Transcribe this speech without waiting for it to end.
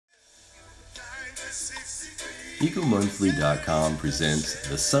Ecomonthly.com presents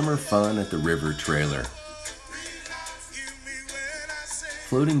the Summer Fun at the River trailer.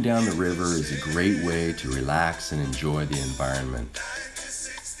 Floating down the river is a great way to relax and enjoy the environment.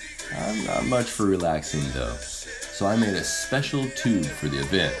 I'm not much for relaxing though, so I made a special tube for the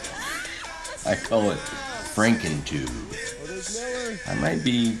event. I call it Frankentube. I might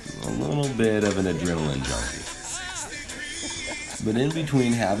be a little bit of an adrenaline junkie. But in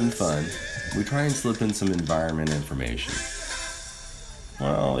between having fun, we try and slip in some environment information.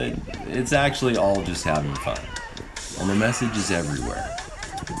 Well, it's actually all just having fun, and the message is everywhere.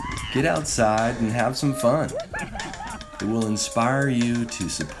 Get outside and have some fun. It will inspire you to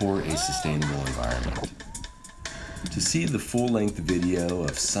support a sustainable environment. To see the full-length video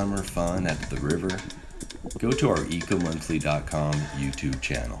of summer fun at the river, go to our Ecomonthly.com YouTube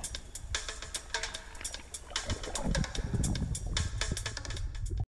channel.